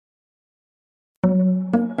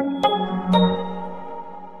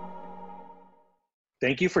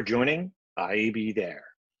Thank you for joining IAB There.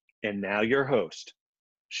 And now your host,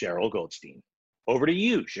 Cheryl Goldstein. Over to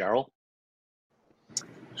you, Cheryl.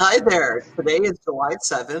 Hi there. Today is July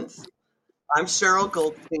 7th. I'm Cheryl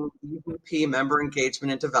Goldstein, EVP Member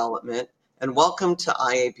Engagement and Development, and welcome to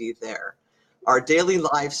IAB There, our daily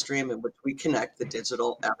live stream in which we connect the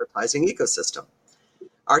digital advertising ecosystem.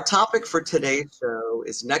 Our topic for today's show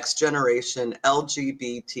is Next Generation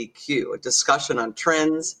LGBTQ, a discussion on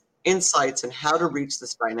trends, insights, and how to reach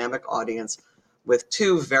this dynamic audience with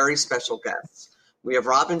two very special guests. We have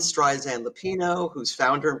Robin Streisand Lupino, who's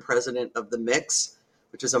founder and president of The Mix,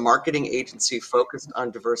 which is a marketing agency focused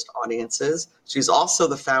on diverse audiences. She's also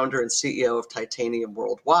the founder and CEO of Titanium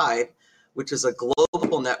Worldwide, which is a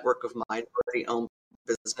global network of minority-owned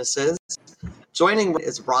businesses. Joining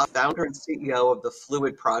is Rob, founder and CEO of The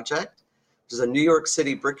Fluid Project, which is a New York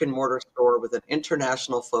City brick and mortar store with an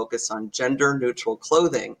international focus on gender-neutral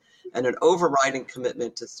clothing and an overriding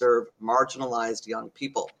commitment to serve marginalized young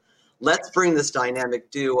people. Let's bring this dynamic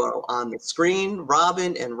duo on the screen.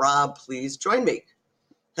 Robin and Rob, please join me.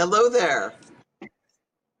 Hello there.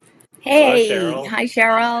 Hey. Hello, Cheryl. Hi,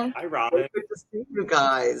 Cheryl. Hi, Robin. Good to see you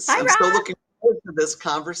guys. Hi, I'm Rob. so looking forward to this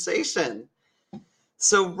conversation.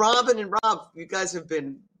 So Robin and Rob, you guys have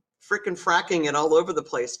been frickin' fracking it all over the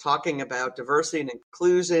place, talking about diversity and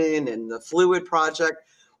inclusion and the Fluid Project.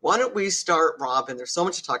 Why don't we start, Robin? There's so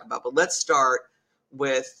much to talk about, but let's start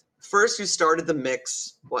with, first you started The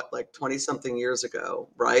Mix, like 20-something years ago,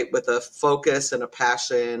 right? With a focus and a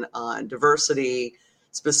passion on diversity,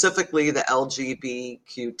 specifically the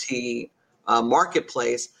LGBTQ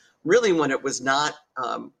marketplace, really when it was not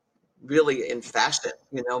really in fashion.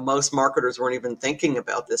 You know, most marketers weren't even thinking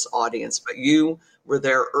about this audience, but you were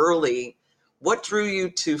there early. What drew you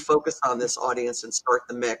to focus on this audience and start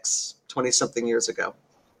The Mix 20-something years ago?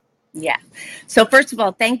 Yeah. So first of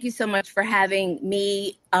all, thank you so much for having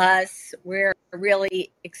me, us. We're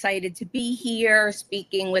really excited to be here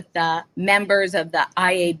speaking with the members of the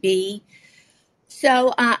IAB.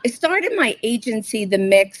 So I started my agency, The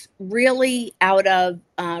Mix, really out of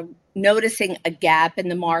noticing a gap in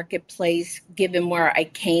the marketplace, given where I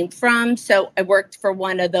came from. So I worked for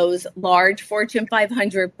one of those large Fortune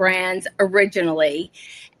 500 brands originally.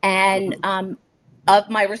 And of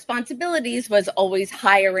my responsibilities was always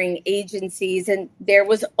hiring agencies. And there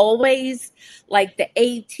was always like the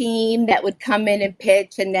A team that would come in and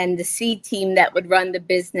pitch, and then the C team that would run the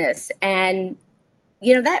business. And,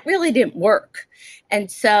 you know, that really didn't work.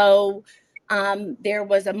 And so there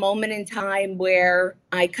was a moment in time where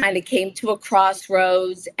I kind of came to a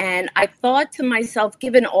crossroads, and I thought to myself,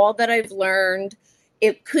 given all that I've learned,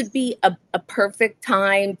 it could be a perfect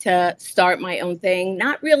time to start my own thing,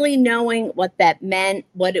 not really knowing what that meant,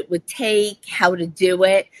 what it would take, how to do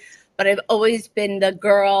it. But I've always been the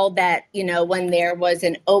girl that, you know, when there was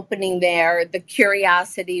an opening there, the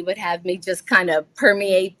curiosity would have me just kind of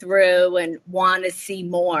permeate through and want to see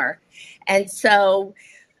more. And so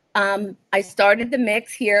I started The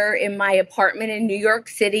Mix here in my apartment in New York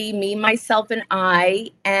City, me, myself, and I.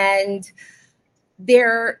 And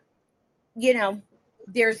there, you know,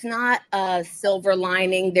 there's not a silver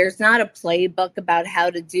lining. There's not a playbook about how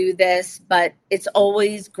to do this, but it's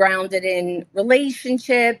always grounded in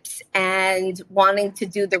relationships and wanting to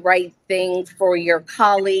do the right thing for your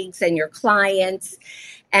colleagues and your clients.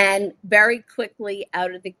 And very quickly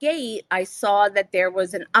out of the gate, I saw that there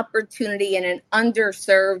was an opportunity in an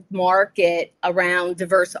underserved market around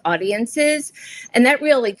diverse audiences. And that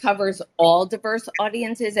really covers all diverse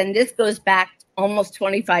audiences. And this goes back almost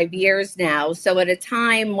 25 years now. So at a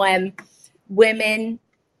time when women,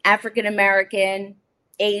 African American,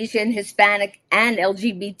 Asian, Hispanic, and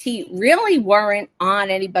LGBT really weren't on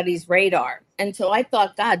anybody's radar. And so I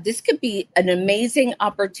thought, God, this could be an amazing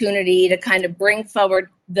opportunity to kind of bring forward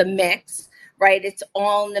The Mix, right? It's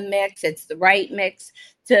all in the mix. It's the right mix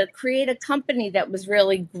to create a company that was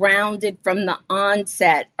really grounded from the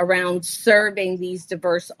onset around serving these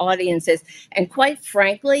diverse audiences. And quite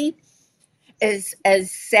frankly, as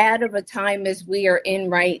sad of a time as we are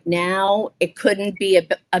in right now, it couldn't be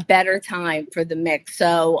a better time for The Mix.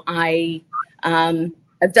 So I've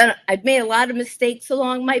made a lot of mistakes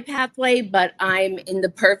along my pathway, but I'm in the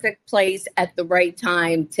perfect place at the right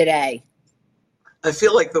time today. I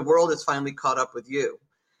feel like the world has finally caught up with you.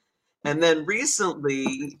 And then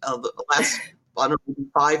recently, the last, I don't know,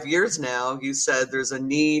 5 years now, you said there's a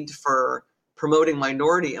need for promoting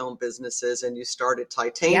minority-owned businesses, and you started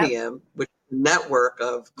Titanium, yep, which is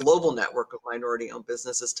a global network of minority-owned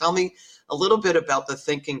businesses. Tell me a little bit about the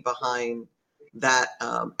thinking behind that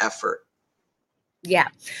effort. Yeah.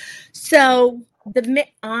 So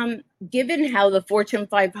given how the Fortune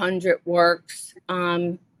 500 works,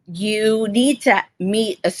 you need to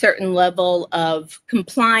meet a certain level of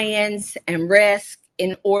compliance and risk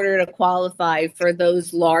in order to qualify for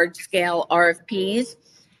those large scale RFPs.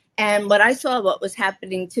 And what was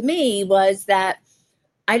happening to me was that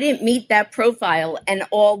I didn't meet that profile. And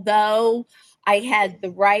although I had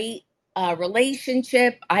the right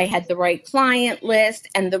relationship, I had the right client list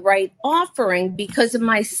and the right offering, because of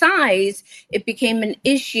my size, it became an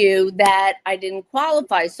issue that I didn't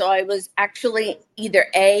qualify. So I was actually either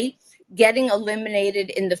A, getting eliminated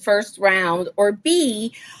in the first round, or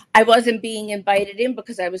B, I wasn't being invited in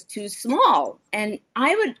because I was too small. And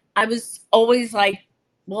I was always like,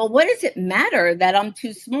 well, what does it matter that I'm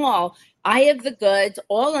too small? I have the goods.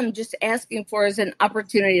 All I'm just asking for is an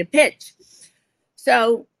opportunity to pitch.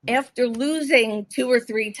 So after losing 2 or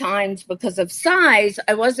 3 times because of size,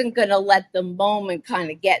 I wasn't going to let the moment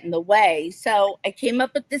kind of get in the way. So I came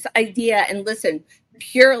up with this idea, and listen,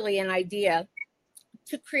 purely an idea,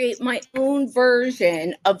 to create my own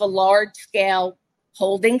version of a large scale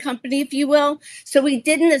holding company, if you will. So we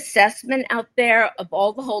did an assessment out there of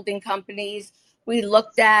all the holding companies. We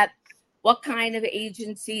looked at what kind of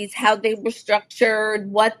agencies, how they were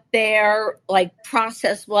structured, what their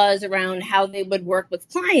process was around how they would work with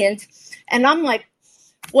clients. And I'm like,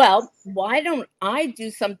 well, why don't I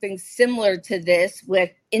do something similar to this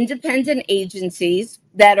with independent agencies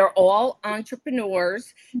that are all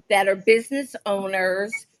entrepreneurs, that are business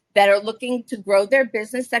owners, that are looking to grow their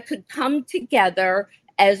business, that could come together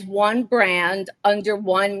as one brand under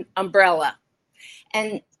one umbrella.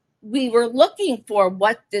 And we were looking for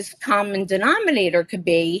what this common denominator could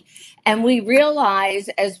be. And we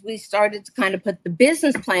realized, as we started to kind of put the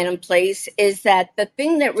business plan in place, is that the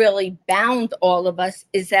thing that really bound all of us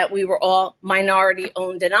is that we were all minority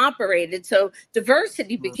owned and operated. So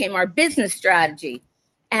diversity became our business strategy.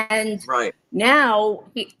 And Right. now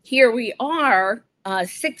here we are,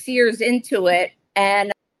 6 years into it,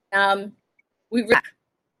 and we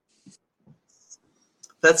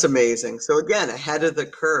That's amazing. So again, ahead of the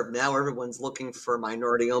curve. Now everyone's looking for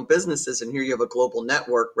minority-owned businesses, and here you have a global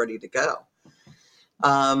network ready to go.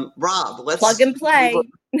 Rob, let's plug and play.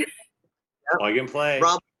 Yep. Plug and play.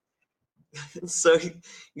 Rob, so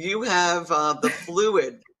you have the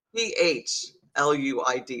Fluid,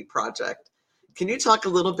 PHLUID project. Can you talk a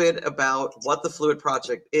little bit about what the Fluid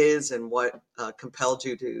project is and what compelled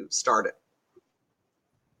you to start it?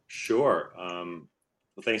 Sure.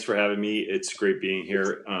 Well, thanks for having me. It's great being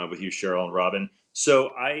here with you, Cheryl and Robin.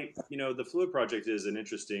 So the Fluid Project is an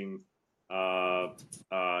interesting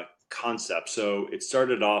concept. So it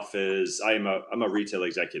started off as I'm a retail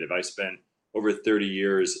executive. I spent over 30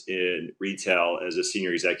 years in retail as a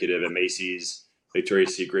senior executive at Macy's,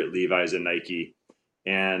 Victoria's Secret, Levi's, and Nike.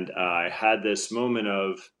 And I had this moment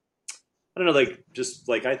of, I don't know,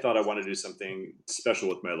 I thought I wanted to do something special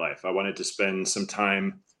with my life. I wanted to spend some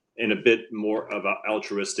time in a bit more of an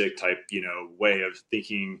altruistic type, way of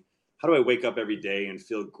thinking, how do I wake up every day and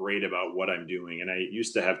feel great about what I'm doing? And I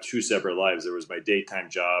used to have 2 separate lives. There was my daytime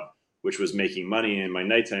job, which was making money, and my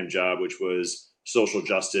nighttime job, which was social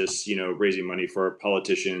justice, raising money for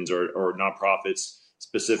politicians or nonprofits,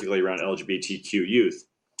 specifically around LGBTQ youth.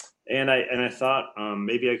 And I thought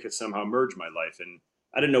maybe I could somehow merge my life. And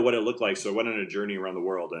I didn't know what it looked like. So I went on a journey around the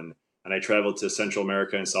world, and I traveled to Central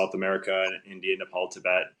America and South America and India, Nepal,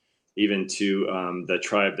 Tibet, even to the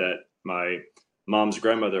tribe that my mom's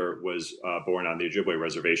grandmother was born on, the Ojibwe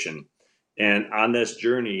reservation. And on this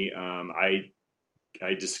journey, I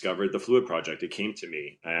discovered the Fluid Project. It came to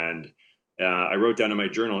me, and I wrote down in my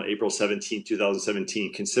journal, April 17,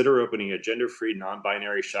 2017, consider opening a gender-free,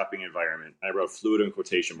 non-binary shopping environment. I wrote fluid in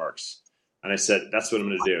quotation marks. And I said, that's what I'm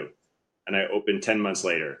going to do. And I opened 10 months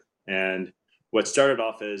later. And what started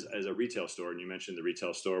off as a retail store, and you mentioned the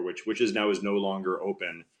retail store, which is now no longer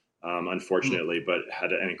open, unfortunately, but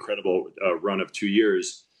had an incredible run of 2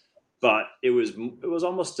 years. But it was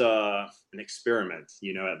almost an experiment,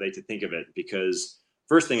 I'd like to think of it, because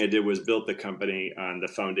first thing I did was build the company on the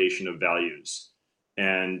foundation of values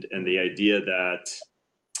and the idea that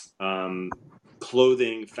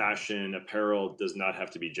clothing, fashion, apparel does not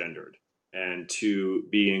have to be gendered. And to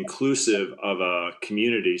be inclusive of a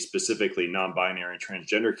community, specifically non-binary and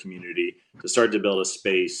transgender community, to start to build a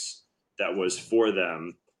space that was for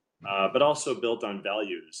them, but also built on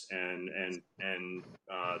values and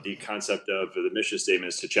the concept of the mission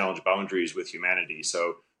statement is to challenge boundaries with humanity.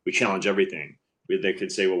 So we challenge everything. They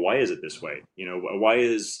could say, well, why is it this way? Why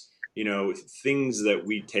is, things that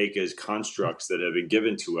we take as constructs that have been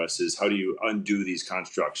given to us is how do you undo these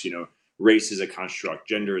constructs? race is a construct,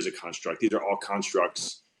 gender is a construct. These are all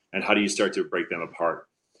constructs, and how do you start to break them apart?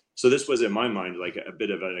 So this was, in my mind, like a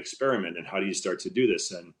bit of an experiment, and how do you start to do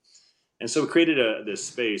this? And so we created this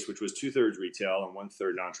space, which was 2/3 retail and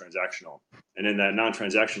 1/3 non-transactional. And in that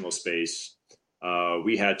non-transactional space,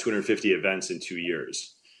 we had 250 events in 2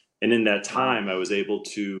 years. And in that time, I was able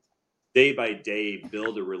to day by day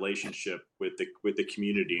build a relationship with the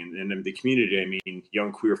community. And in the community, I mean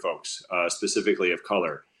young queer folks, specifically of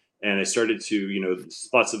color. And I started to,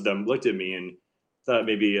 lots of them looked at me and thought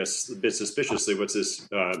maybe a bit suspiciously, what's this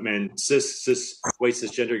white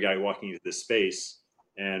cisgender guy walking into this space?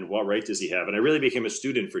 And what right does he have? And I really became a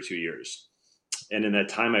student for 2 years. And in that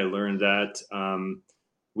time, I learned that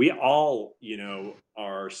we all,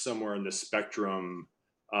 are somewhere in the spectrum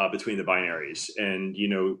between the binaries. And,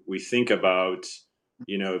 we think about,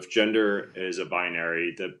 if gender is a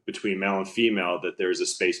binary, that between male and female, that there's a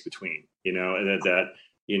space between, and that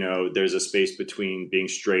there's a space between being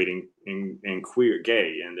straight and queer,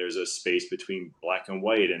 gay, and there's a space between black and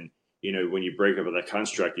white. And, when you break up with that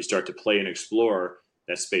construct, you start to play and explore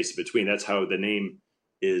that space between. That's how the name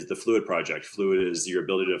is the Fluid Project. Fluid is your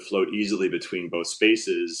ability to float easily between both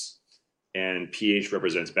spaces, and PH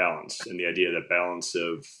represents balance, and the idea that balance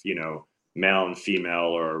of, male and female,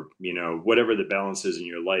 or, whatever the balance is in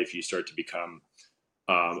your life, you start to become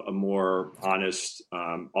a more honest,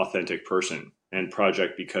 authentic person. And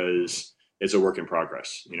Project, because it's a work in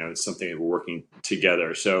progress, it's something that we're working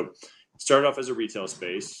together. So started off as a retail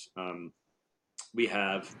space. We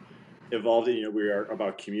have evolved, we are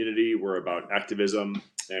about community, we're about activism,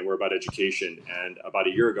 and we're about education. And about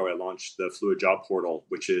a year ago, I launched the Fluid Job Portal,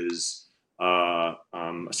 which is, I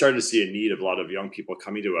started to see a need of a lot of young people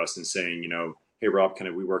coming to us and saying, hey, Rob,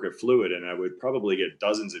 we work at Fluid? And I would probably get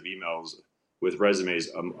dozens of emails with resumes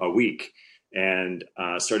a week, and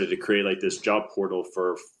started to create like this job portal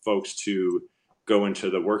for folks to go into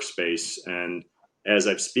the workspace. And as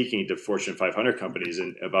I'm speaking to Fortune 500 companies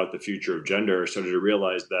and about the future of gender, I started to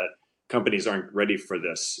realize that companies aren't ready for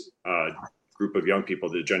this group of young people,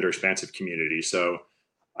 the gender expansive community. So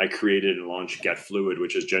I created and launched Get Fluid,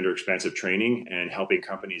 which is gender expansive training and helping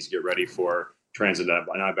companies get ready for trans and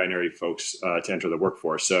non-binary folks to enter the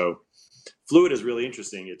workforce. So Fluid is really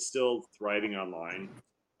interesting. It's still thriving online.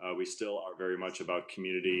 We still are very much about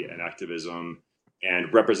community and activism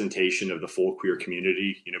and representation of the full queer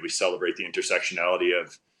community. We celebrate the intersectionality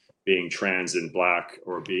of being trans and black,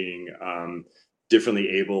 or being differently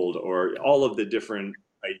abled, or all of the different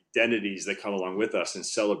identities that come along with us, and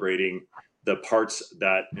celebrating the parts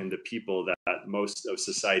that and the people that most of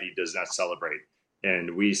society does not celebrate.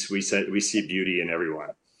 And we see beauty in everyone,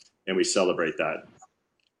 and we celebrate that.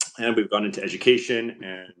 And we've gone into education,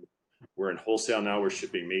 and we're in wholesale now. We're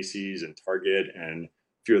shipping Macy's and Target and a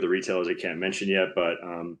few of the retailers I can't mention yet, but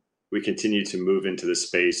we continue to move into the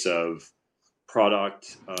space of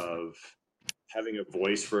product, of having a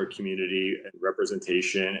voice for a community, and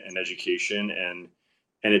representation and education,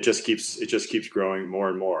 and it just keeps growing more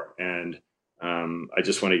and more. And I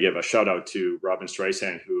just want to give a shout out to Robin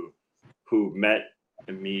Streisand, who met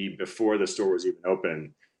me before the store was even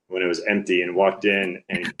open, when it was empty, and walked in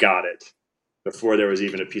and got it before there was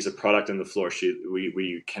even a piece of product on the floor.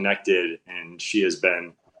 We connected, and she has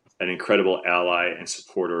been an incredible ally and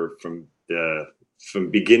supporter from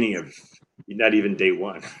beginning of, not even day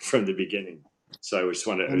one, from the beginning. So I just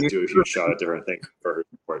want to do a huge shout out to her and thank her for her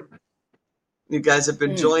support. You guys have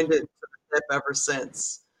been joined at the hip ever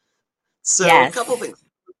since. So Yes. A couple things.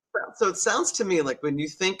 So it sounds to me like when you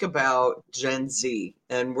think about Gen Z,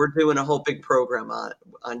 and we're doing a whole big program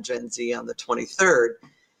on Gen Z on the 23rd,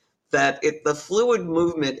 that the fluid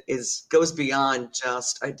movement goes beyond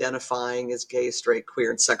just identifying as gay, straight,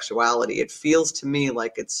 queer, and sexuality. It feels to me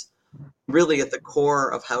like it's really at the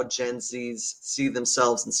core of how Gen Zs see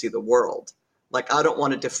themselves and see the world. Like, I don't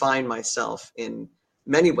want to define myself in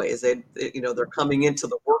many ways. They're coming into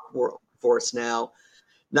the workforce now,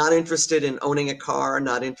 not interested in owning a car,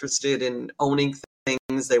 not interested in owning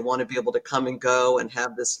things. They want to be able to come and go and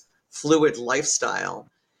have this fluid lifestyle.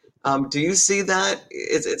 Do you see that?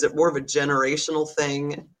 Is it more of a generational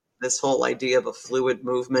thing, this whole idea of a fluid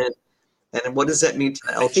movement? And what does that mean to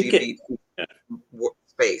the LGBT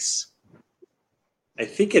space? I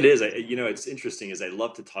think it is. It's interesting, is I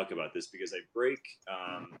love to talk about this because I break,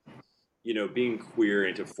 being queer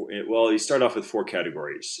into you start off with 4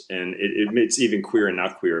 categories, and it's even queer and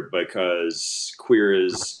not queer, because queer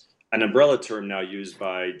is an umbrella term now used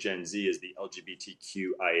by Gen Z as the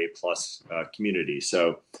LGBTQIA+ community.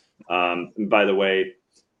 So, by the way,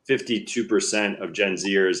 52% of Gen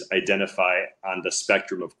Zers identify on the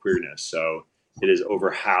spectrum of queerness. So it is over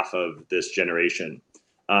half of this generation.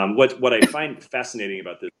 What I find fascinating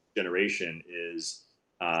about this generation is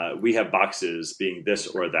we have boxes being this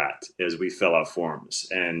or that as we fill out forms,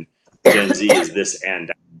 and Gen Z is this and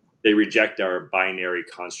that. They reject our binary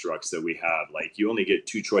constructs that we have. Like, you only get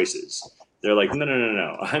two choices. They're like,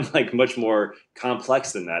 no. I'm like much more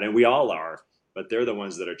complex than that, and we all are. But they're the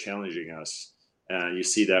ones that are challenging us. And you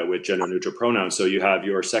see that with gender neutral pronouns. So you have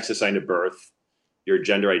your sex assigned at birth, your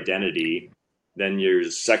gender identity, then your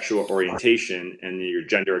sexual orientation, and your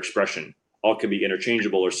gender expression. All can be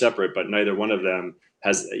interchangeable or separate, but neither one of them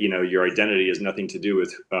has, your identity has nothing to do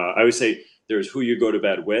with, I always say there's who you go to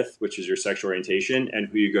bed with, which is your sexual orientation, and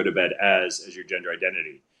who you go to bed as your gender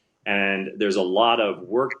identity. And there's a lot of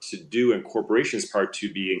work to do in corporations' part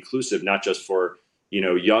to be inclusive, not just for,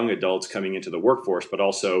 young adults coming into the workforce, but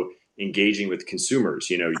also engaging with consumers.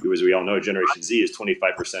 As we all know, Generation Z is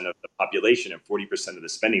 25% of the population and 40% of the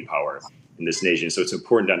spending power in this nation. So it's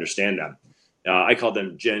important to understand them. I call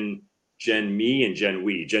them Gen Me and Gen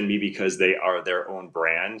We. Gen Me because they are their own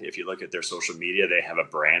brand. If you look at their social media, they have a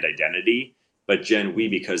brand identity. But Gen We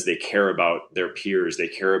because they care about their peers, they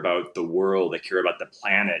care about the world, they care about the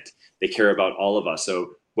planet, they care about all of us.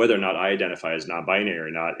 So whether or not I identify as non-binary or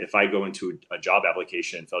not, if I go into a job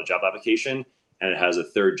application, fill a job application, and it has a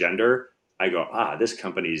third gender, I go, this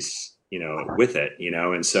company's, with it,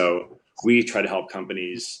 And so we try to help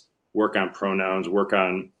companies work on pronouns, work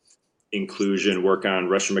on inclusion, work on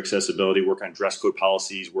restroom accessibility, work on dress code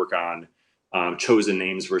policies, work on chosen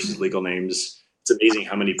names versus legal names. It's amazing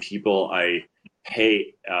how many people I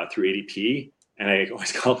pay through ADP, and I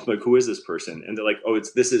always call them like, who is this person? And they're like,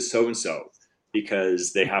 this is so-and-so,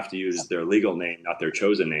 because they have to use their legal name, not their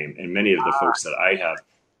chosen name. And many of the folks that I have,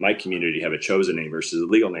 my community, have a chosen name versus a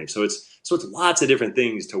legal name. So it's lots of different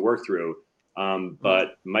things to work through.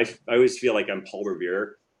 But I always feel like I'm Paul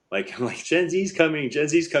Revere. Like, I'm like, Gen Z's coming,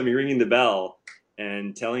 ringing the bell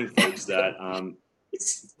and telling folks that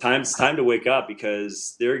it's time to wake up,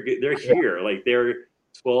 because they're here. Like, they're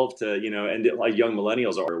 12 to, and like young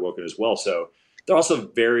millennials are awoken as well. So they're also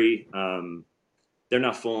very, they're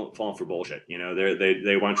not falling for bullshit.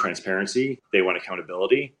 They want transparency, they want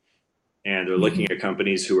accountability, and they're looking at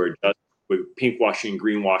companies who are just with pinkwashing,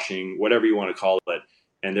 greenwashing, whatever you want to call it,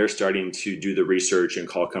 and they're starting to do the research and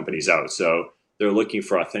call companies out. So they're looking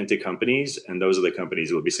for authentic companies, and those are the companies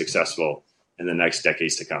that will be successful in the next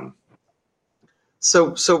decades to come.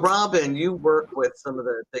 So Robin, you work with some of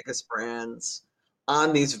the biggest brands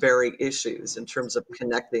on these very issues in terms of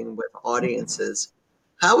connecting with audiences.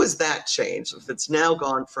 How has that changed? If it's now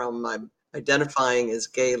gone from I'm identifying as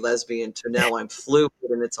gay, lesbian to now I'm fluid,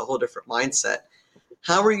 and it's a whole different mindset.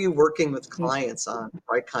 How are you working with clients on the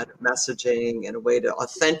right kind of messaging and a way to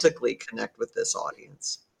authentically connect with this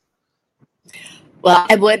audience? Well,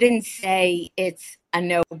 I wouldn't say it's a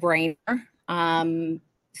no-brainer.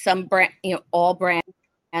 Some brand, all brands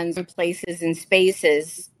and places and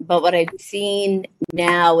spaces, but what I've seen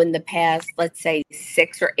now in the past, let's say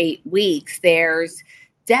 6 or 8 weeks, there's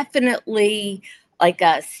definitely like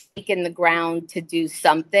a stake in the ground to do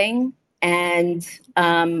something. And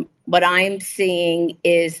what I'm seeing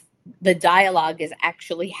is the dialogue is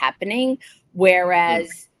actually happening,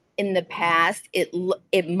 whereas in the past,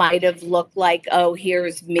 it might have looked like,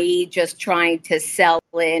 here's me just trying to sell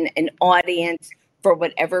in an audience for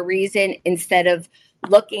whatever reason, instead of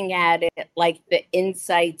looking at it like the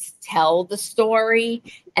insights tell the story,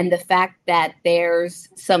 and the fact that there's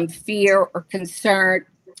some fear or concern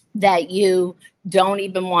that you don't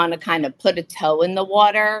even want to kind of put a toe in the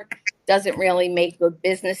water doesn't really make good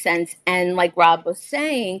business sense. And like Rob was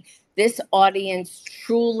saying, this audience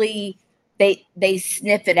truly, they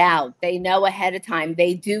sniff it out. They know ahead of time.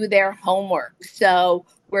 They do their homework. So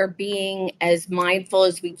we're being as mindful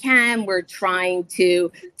as we can. We're trying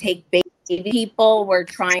to take baby people. We're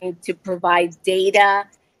trying to provide data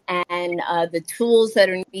and the tools that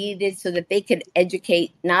are needed so that they can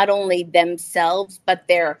educate not only themselves, but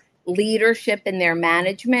their leadership and their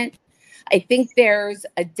management. I think there's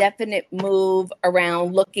a definite move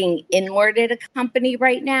around looking inward at a company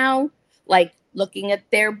right now, like looking at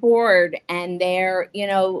their board and their,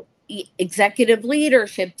 executive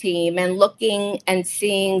leadership team, and looking and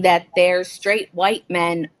seeing that they're straight white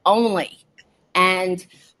men only. And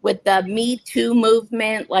with the Me Too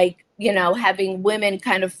movement, having women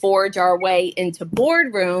kind of forge our way into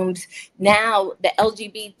boardrooms, now the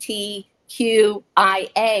LGBTQIA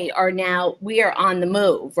we are on the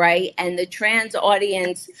move, right? And the trans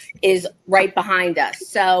audience is right behind us.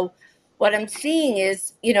 So what I'm seeing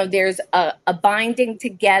is, there's a binding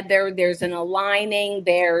together, there's an aligning,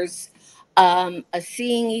 there's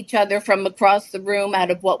seeing each other from across the room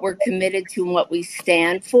out of what we're committed to and what we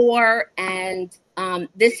stand for. And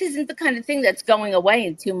this isn't the kind of thing that's going away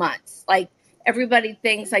in 2 months. Like, everybody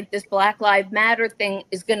thinks like this Black Lives Matter thing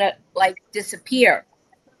is going to like disappear.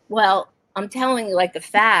 Well, I'm telling you, like, a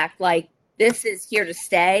fact, like, this is here to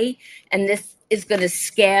stay, and this is going to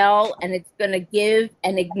scale, and it's going to give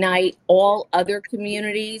and ignite all other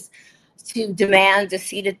communities to demand a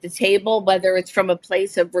seat at the table, whether it's from a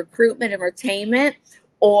place of recruitment, entertainment,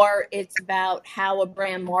 or it's about how a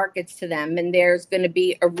brand markets to them. And there's going to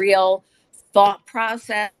be a real thought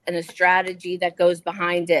process and a strategy that goes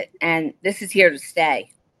behind it. And this is here to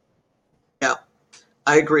stay. Yeah,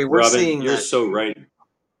 I agree. We're Robin, seeing you're that. so right.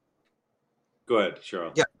 Go ahead,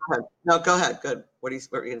 Cheryl. Yeah, go ahead. No, go ahead. Good. What are you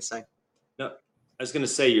going to say? No, I was going to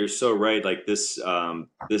say you're so right. Like this,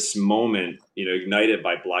 this moment, ignited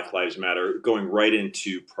by Black Lives Matter, going right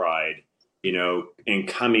into Pride, and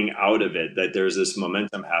coming out of it, that there's this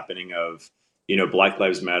momentum happening of, Black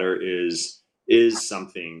Lives Matter is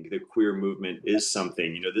something. The queer movement is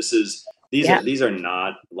something. These are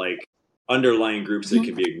not like underlying groups that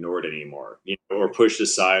can be ignored anymore, or pushed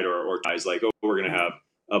aside, or guys like, oh, we're going to have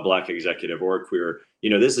a Black executive or a queer.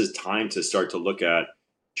 This is time to start to look at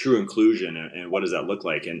true inclusion and what does that look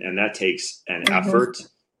like, and that takes an effort,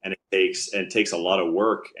 and it takes a lot of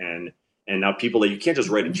work, and now people that you can't just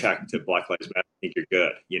write a check to Black Lives Matter and think you're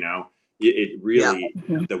good. It really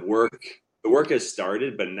the work has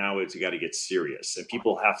started, but now it's got to get serious, and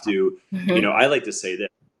people have to I like to say that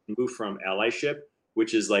move from allyship,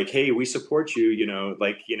 which is like, hey, we support you,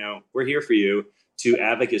 we're here for you, to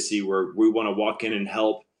advocacy, where we want to walk in and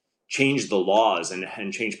help change the laws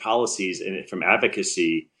and change policies, and from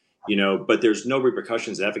advocacy, but there's no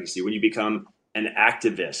repercussions in advocacy. When you become an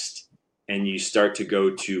activist and you start to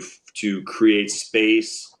go to create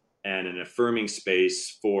space and an affirming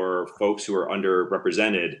space for folks who are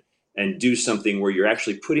underrepresented, and do something where you're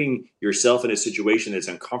actually putting yourself in a situation that's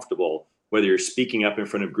uncomfortable, whether you're speaking up in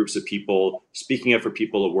front of groups of people, speaking up for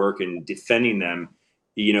people at work and defending them,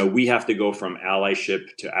 we have to go from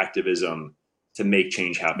allyship to activism to make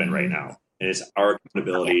change happen right now. And it's our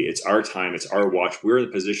accountability, it's our time, it's our watch. We're in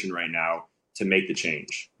the position right now to make the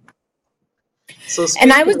change.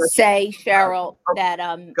 And I would say, Cheryl, that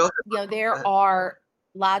there are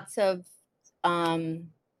lots of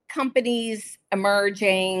companies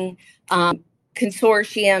emerging,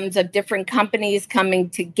 consortiums of different companies coming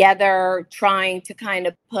together, trying to kind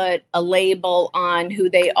of put a label on who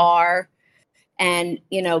they are, and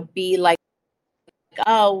be like,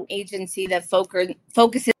 oh, agency that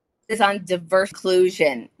focuses on diverse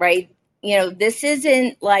inclusion, right? This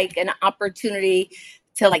isn't like an opportunity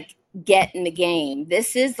to like get in the game.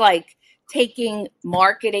 This is like taking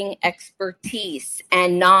marketing expertise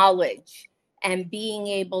and knowledge and being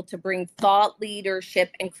able to bring thought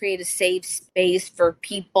leadership and create a safe space for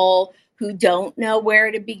people who don't know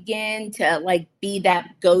where to begin, to like be that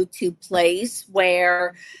go-to place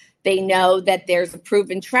where they know that there's a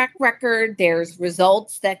proven track record, there's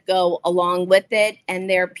results that go along with it, and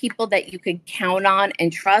there are people that you can count on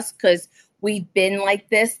and trust, because we've been like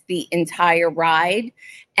this the entire ride,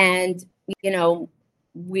 and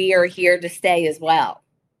we are here to stay as well.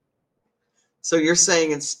 So you're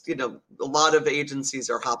saying it's, a lot of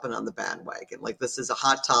agencies are hopping on the bandwagon. Like, this is a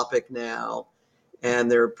hot topic now,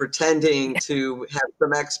 and they're pretending to have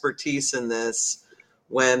some expertise in this,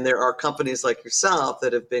 when there are companies like yourself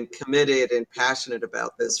that have been committed and passionate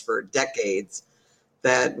about this for decades,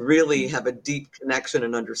 that really have a deep connection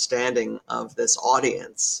and understanding of this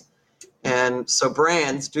audience. And so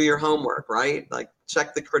brands, do your homework, right? Like,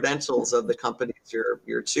 check the credentials of the companies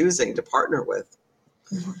you're choosing to partner with.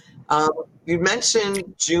 You mentioned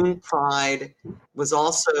June Pride was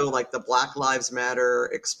also like the Black Lives Matter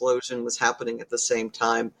explosion was happening at the same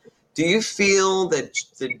time. Do you feel that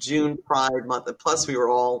the June Pride month, and plus we were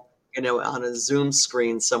all, on a Zoom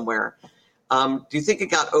screen somewhere, do you think it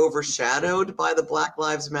got overshadowed by the Black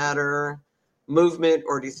Lives Matter movement,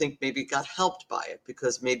 or do you think maybe it got helped by it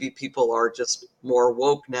because maybe people are just more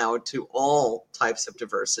woke now to all types of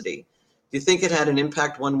diversity? Do you think it had an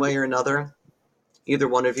impact one way or another? Either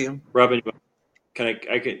one of you? Robin,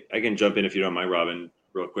 I can jump in if you don't mind, Robin,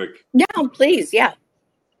 real quick. No, please. Yeah.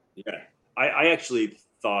 I actually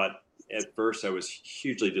thought at first I was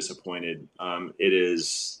hugely disappointed. It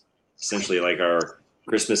is essentially like our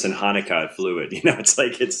Christmas and Hanukkah fluid. It's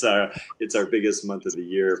like it's our biggest month of the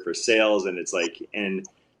year for sales, and it's like and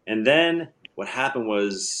then what happened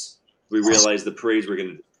was we realized the parades were going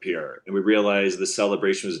to disappear, and we realized the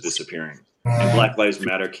celebration was disappearing, and Black Lives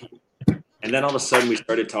Matter came. And then all of a sudden we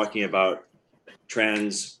started talking about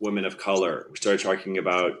trans women of color. We started talking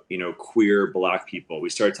about, queer Black people. We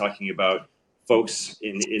started talking about folks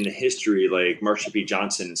in the history like Marsha P.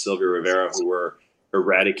 Johnson and Sylvia Rivera, who were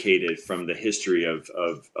eradicated from the history of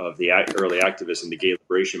the early activists in the gay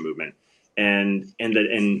liberation movement. And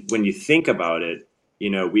when you think about it,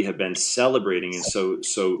 we have been celebrating and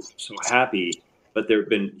so happy, but there have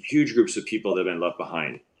been huge groups of people that have been left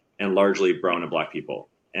behind, and largely brown and Black people.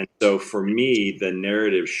 And so for me, the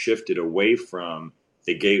narrative shifted away from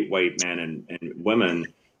the gay white men and women,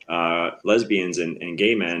 lesbians and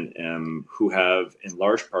gay men who have in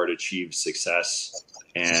large part achieved success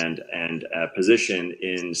and a position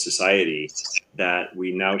in society, that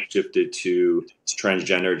we now shifted to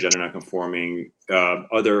transgender, gender nonconforming,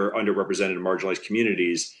 other underrepresented and marginalized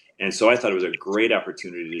communities. And so I thought it was a great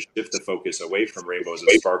opportunity to shift the focus away from rainbows and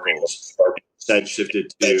sparkles, instead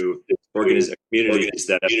shifted to communities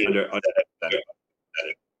that have underrepresented.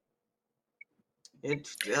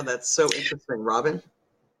 Yeah, that's so interesting. Robin?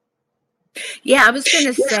 Yeah, I was going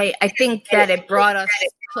to say, I think that it brought us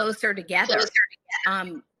closer together.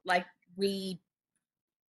 Like we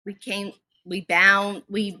came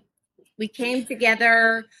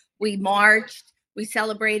together, we marched, we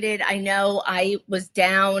celebrated. I know I was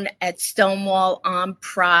down at Stonewall on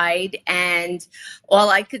Pride, and all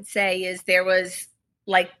I could say is there was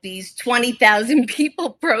like these 20,000 people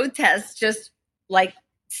protests, just like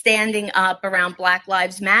standing up around Black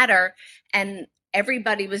Lives Matter. And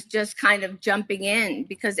everybody was just kind of jumping in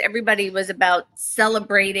because everybody was about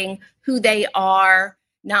celebrating who they are,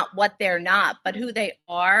 not what they're not, but who they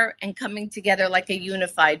are, and coming together like a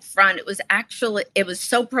unified front. It was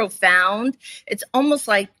so profound. It's almost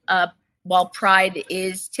like, while Pride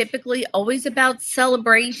is typically always about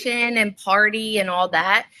celebration and party and all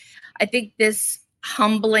that, I think this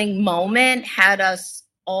humbling moment had us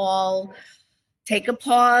all take a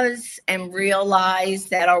pause and realize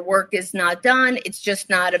that our work is not done. It's just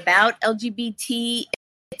not about LGBT.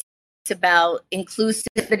 It's about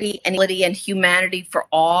inclusivity and humanity for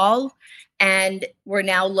all. And we're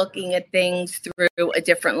now looking at things through a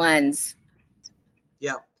different lens.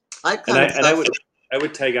 Yeah. I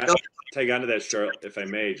would tag onto that, Charlotte, if I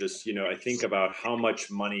may. Just, I think about how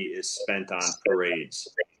much money is spent on parades,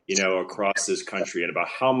 across this country, and about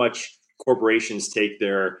how much corporations take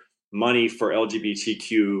their money for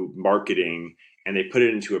LGBTQ marketing and they put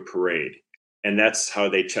it into a parade. And that's how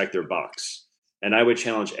they check their box. And I would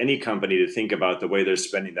challenge any company to think about the way they're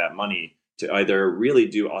spending that money to either really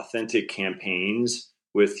do authentic campaigns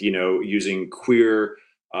with, using queer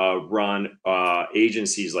run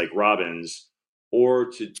agencies like Robin's, or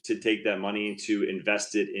to take that money to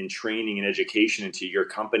invest it in training and education into your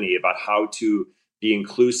company about how to be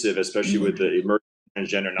inclusive, especially with the emerging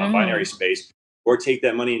transgender non-binary space, or take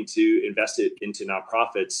that money to invest it into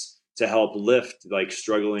nonprofits to help lift like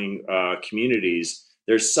struggling communities.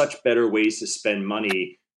 There's such better ways to spend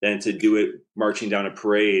money than to do it marching down a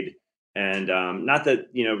parade. And not that,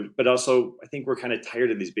 but also I think we're kind of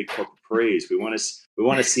tired of these big corporate parades. We want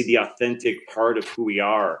to see the authentic part of who we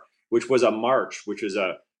are, which was a march, which was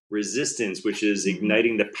a resistance, which is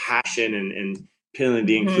igniting the passion and pinning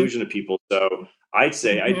the inclusion of people. So I'd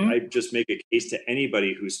say I'd just make a case to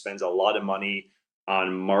anybody who spends a lot of money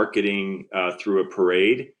on marketing through a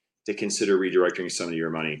parade to consider redirecting some of your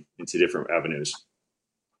money into different avenues.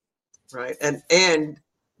 Right. And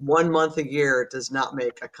 1 month a year does not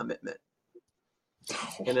make a commitment.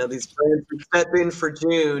 These brands step in for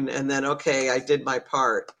June and then, okay, I did my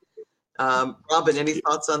part. Robin, any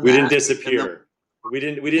thoughts on that? We didn't disappear. We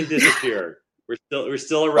didn't disappear. We're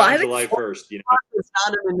still around July 1st. It's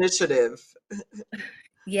not an initiative.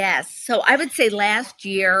 Yes. So I would say last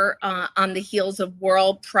year, on the heels of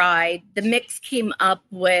World Pride, the Mix came up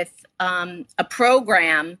with a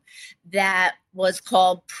program that was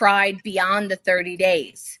called Pride Beyond the 30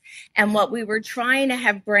 Days. And what we were trying to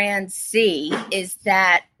have brands see is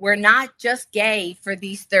that we're not just gay for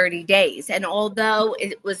these 30 days. And although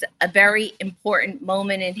it was a very important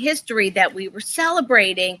moment in history that we were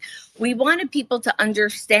celebrating, we wanted people to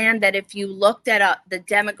understand that if you looked at the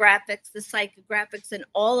demographics, the psychographics, and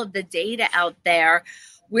all of the data out there,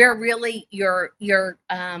 we're really your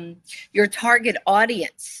target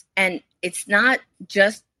audience. And it's not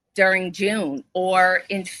just during June or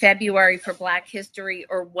in February for Black History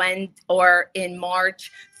or in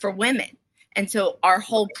March for women. And so our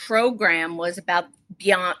whole program was about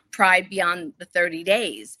Pride Beyond the 30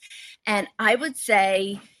 Days. And I would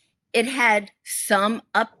say it had some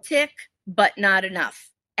uptick, but not enough.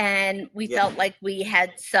 And we felt like we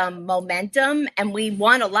had some momentum, and we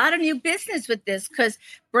won a lot of new business with this because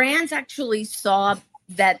brands actually saw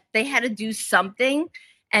that they had to do something.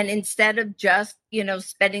 And instead of just,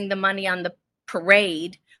 spending the money on the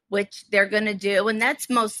parade, which they're going to do, and that's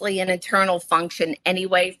mostly an internal function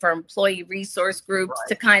anyway for employee resource groups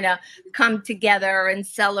to kind of come together and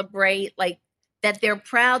celebrate, like, that they're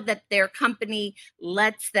proud that their company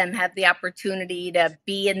lets them have the opportunity to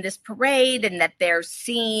be in this parade and that they're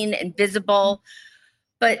seen and visible.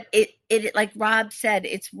 But it like Rob said,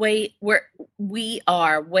 we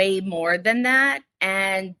are way more than that.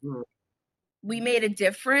 And we made a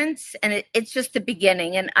difference, and it's just the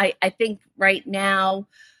beginning. And I think right now,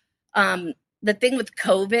 the thing with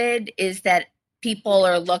COVID is that people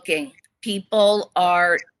are looking. People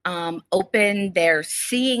are open. They're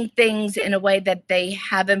seeing things in a way that they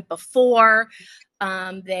haven't before.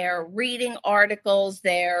 They're reading articles.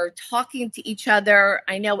 They're talking to each other.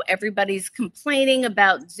 I know everybody's complaining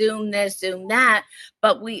about Zoom this, Zoom that,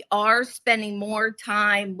 but we are spending more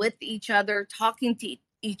time with each other, talking to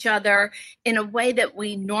each other in a way that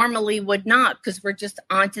we normally would not, because we're just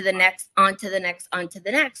on to the next.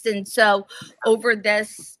 And so over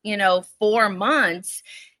this, 4 months,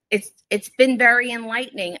 it's been very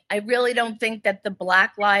enlightening. I really don't think that the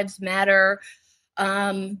Black Lives Matter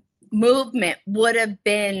movement would have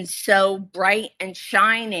been so bright and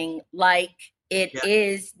shining like it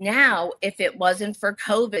is now if it wasn't for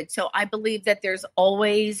COVID. So I believe that there's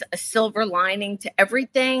always a silver lining to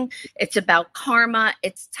everything. It's about karma,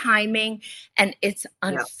 it's timing, and it's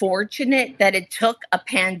unfortunate that it took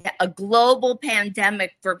a global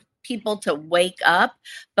pandemic for people to wake up,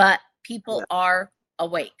 but people are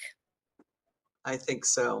awake. I think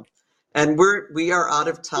so. And we are out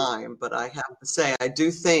of time, but I have to say, I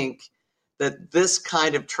do think that this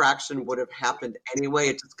kind of traction would have happened anyway.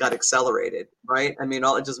 It just got accelerated, right? I mean,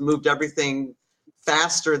 it just moved everything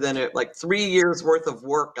faster than it, like 3 years worth of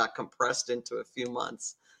work got compressed into a few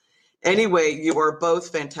months. Anyway, you are both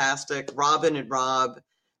fantastic. Robin and Rob,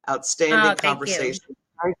 outstanding conversation.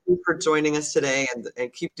 Thank you for joining us today,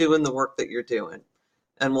 and keep doing the work that you're doing.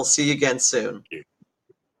 And we'll see you again soon.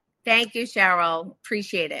 Thank you, Cheryl.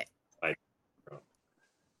 Appreciate it.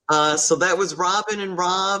 So that was Robin and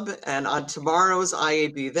Rob, and on tomorrow's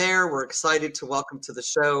IAB There, we're excited to welcome to the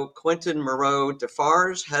show Quentin Moreau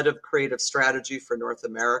Defarge, Head of Creative Strategy for North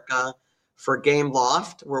America for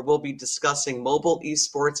Gameloft, where we'll be discussing mobile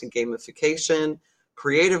esports and gamification,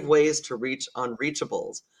 creative ways to reach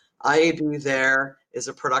unreachables. IAB There is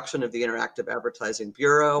a production of the Interactive Advertising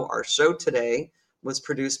Bureau. Our show today was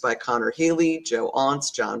produced by Connor Healy, Joe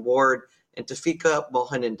Aunts, John Ward, and Tafika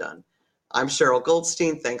Mohanendan. I'm Cheryl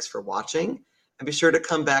Goldstein. Thanks for watching. And be sure to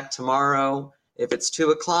come back tomorrow. If it's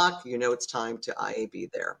 2 o'clock, it's time to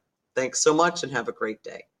IAB There. Thanks so much and have a great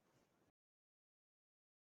day.